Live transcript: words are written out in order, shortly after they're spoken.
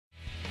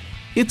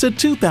It's a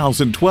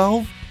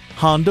 2012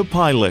 Honda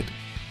Pilot.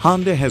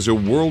 Honda has a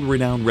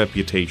world-renowned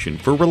reputation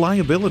for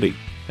reliability,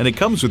 and it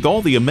comes with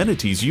all the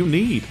amenities you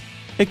need.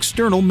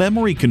 External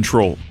memory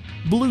control,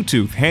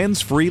 Bluetooth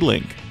hands-free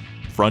link,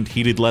 front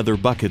heated leather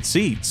bucket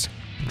seats,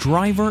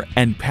 driver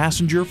and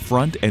passenger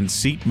front and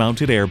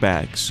seat-mounted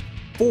airbags,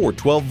 4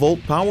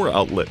 12-volt power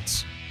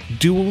outlets,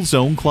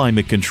 dual-zone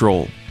climate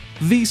control,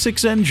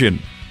 V6 engine,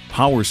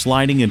 power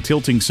sliding and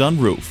tilting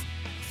sunroof,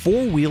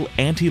 4-wheel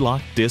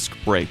anti-lock disc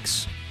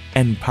brakes,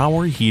 and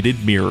power heated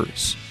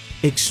mirrors.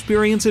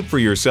 Experience it for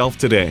yourself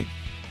today.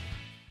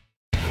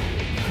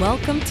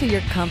 Welcome to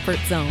your comfort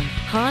zone.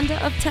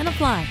 Honda of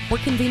Tenafly. We're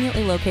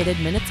conveniently located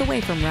minutes away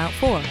from Route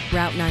 4,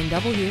 Route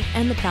 9W,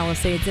 and the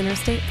Palisades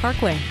Interstate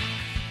Parkway.